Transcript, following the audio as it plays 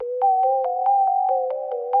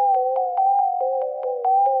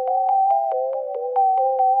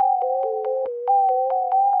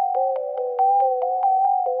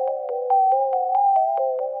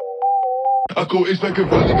I go H back and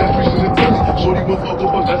Valley, got Christian and Telly. Shorty won't fuck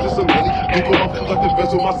up, but that's just some money. Look on my foot like the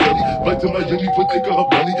best of my celly. Flight to Miami, put dick on her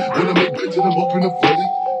belly. When I make bitch and I'm open the belly.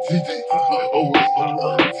 TD, oh wait,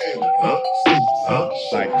 see,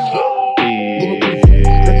 like,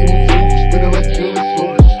 spinning like Jill and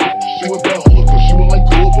Soda. She went down hard, cause she went like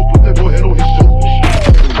gold, but put that boy head on his shoulder.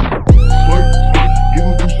 Swerve, give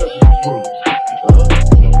him 2 shots of twirl.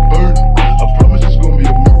 Bird, I promise it's gonna be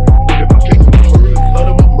a murder. If I can't get hurt, out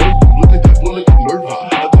of my murder, look at that boy like a nervous.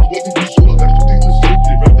 I got what to do, so I got 2 things to serve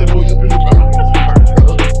it. Wrap that boy up in the bird.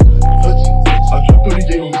 Touch it, I dropped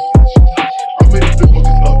 38 on this bitch. I made it flip on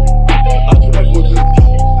this up. I took that boy to the top.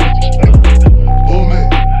 Oh man,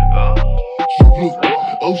 true blue,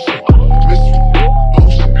 ocean, mystery,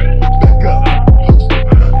 potion, back up, host,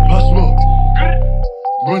 pop smoke,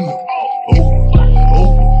 run them, over.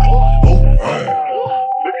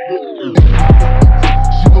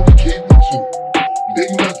 She gon' be kidding me too. Big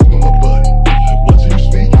nothing on my body. What are you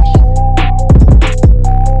speaking to?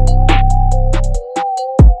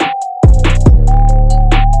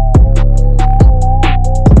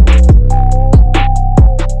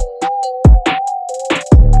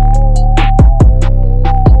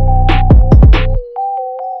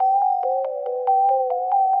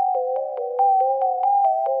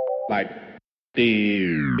 Like,